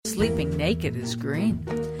Sleeping naked is green.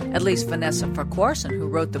 At least Vanessa Farquharson, who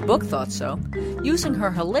wrote the book, thought so. Using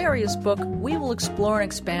her hilarious book, we will explore and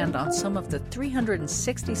expand on some of the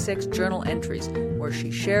 366 journal entries where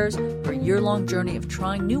she shares her year-long journey of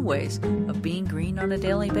trying new ways of being green on a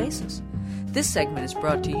daily basis. This segment is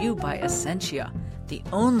brought to you by Essentia, the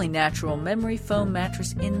only natural memory foam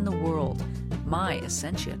mattress in the world,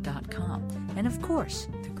 myessentia.com, and of course,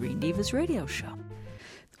 the Green Divas radio show.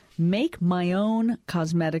 Make my own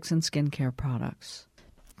cosmetics and skincare products.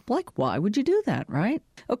 Like, why would you do that, right?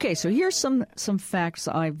 Okay, so here's some facts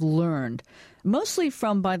I've learned. Mostly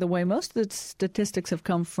from, by the way, most of the statistics have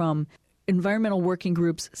come from environmental working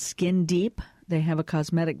groups Skin Deep. They have a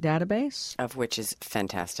cosmetic database. Of which is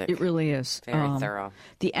fantastic. It really is. Very thorough.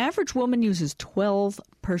 The average woman uses 12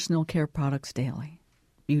 personal care products daily.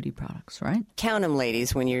 Beauty products, right? Count them,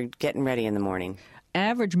 ladies, when you're getting ready in the morning.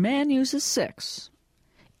 Average man uses 6.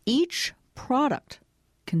 Each product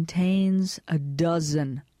contains a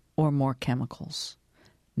dozen or more chemicals,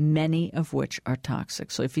 many of which are toxic.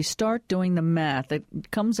 So if you start doing the math, it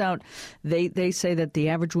comes out, they say that the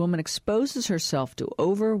average woman exposes herself to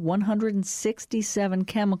over 167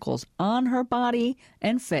 chemicals on her body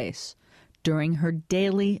and face during her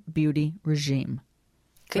daily beauty regime.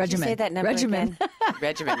 Could you say that number again?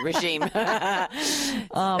 Regime. The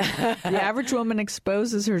average woman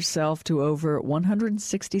exposes herself to over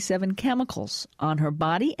 167 chemicals on her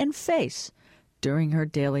body and face during her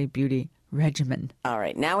daily beauty regimen. All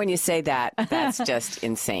right. Now when you say that, that's just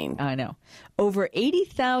insane. I know. Over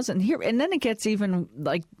 80,000 here, and then it gets even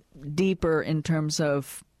like deeper in terms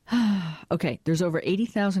of, okay, there's over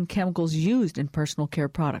 80,000 chemicals used in personal care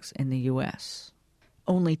products in the U.S.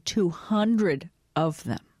 Only 200 of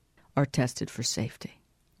them are tested for safety.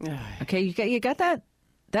 Okay, you got that?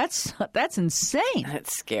 That's insane.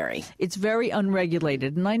 That's scary. It's very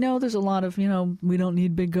unregulated. And I know there's a lot of, we don't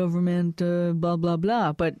need big government, blah, blah,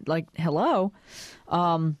 blah. But, hello.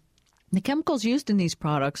 The chemicals used in these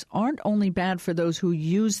products aren't only bad for those who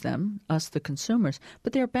use them, us the consumers,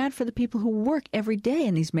 but they're bad for the people who work every day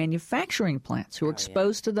in these manufacturing plants who are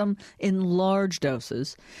exposed to them in large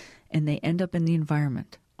doses. And they end up in the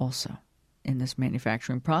environment also in this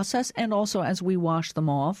manufacturing process, and also as we wash them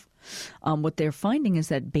off. What they're finding is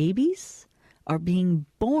that babies are being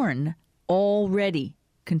born already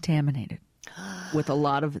contaminated with a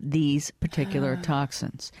lot of these particular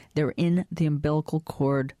toxins. They're in the umbilical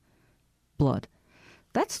cord blood.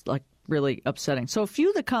 That's really upsetting. So a few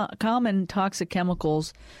of the common toxic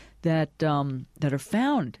chemicals that are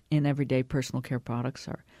found in everyday personal care products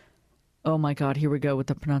are, oh my God, here we go with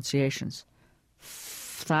the pronunciations.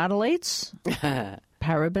 Phthalates,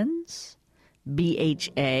 parabens,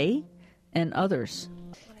 BHA, and others.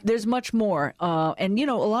 There's much more. And,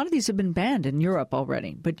 a lot of these have been banned in Europe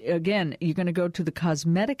already. But, again, you're going to go to the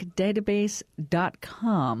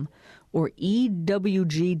cosmeticdatabase.com or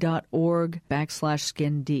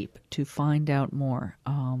ewg.org/skindeep to find out more.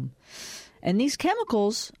 And these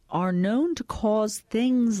chemicals are known to cause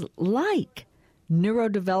things like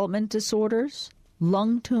neurodevelopment disorders,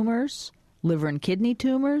 lung tumors, liver and kidney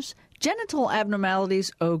tumors, genital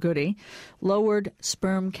abnormalities, oh goody, lowered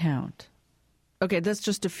sperm count. Okay, that's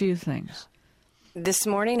just a few things. This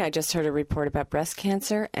morning I just heard a report about breast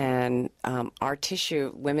cancer, and our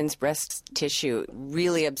tissue, women's breast tissue,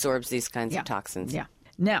 really absorbs these kinds of toxins. Yeah.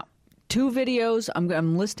 Now, 2 videos,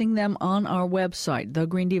 I'm listing them on our website,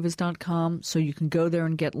 thegreendivas.com, so you can go there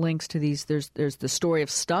and get links to these. There's the story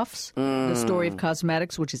of stuffs, the story of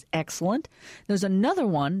cosmetics, which is excellent. There's another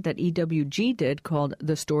one that EWG did called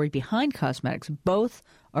The Story Behind Cosmetics. Both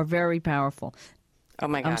are very powerful. Oh,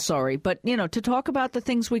 my gosh. I'm sorry. But, to talk about the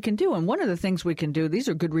things we can do, and one of the things we can do, these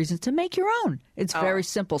are good reasons to make your own. It's very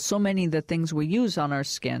simple. So many of the things we use on our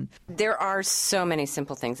skin. There are so many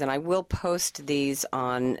simple things, and I will post these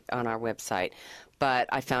on our website. But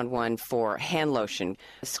I found one for hand lotion.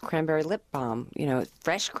 This cranberry lip balm,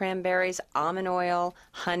 fresh cranberries, almond oil,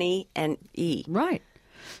 honey, and E. Right.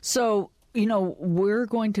 So we're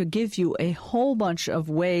going to give you a whole bunch of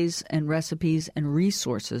ways and recipes and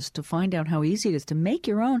resources to find out how easy it is to make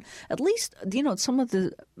your own. At least, some of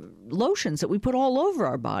the lotions that we put all over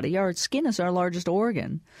our body. Our skin is our largest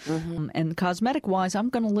organ. Mm-hmm. And cosmetic-wise, I'm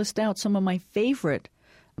going to list out some of my favorite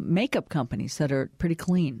makeup companies that are pretty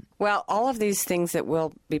clean. Well, all of these things that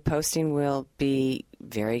we'll be posting will be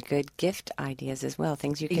very good gift ideas as well,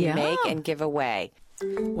 things you can make and give away.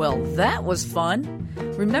 Well, that was fun.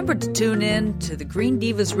 Remember to tune in to the Green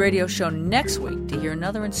Divas radio show next week to hear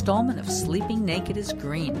another installment of Sleeping Naked is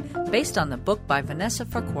Green, based on the book by Vanessa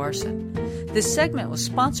Farquharson. This segment was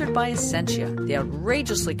sponsored by Essentia, the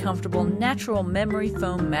outrageously comfortable natural memory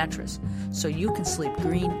foam mattress, so you can sleep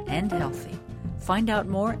green and healthy. Find out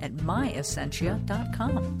more at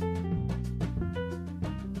myessentia.com.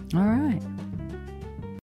 All right.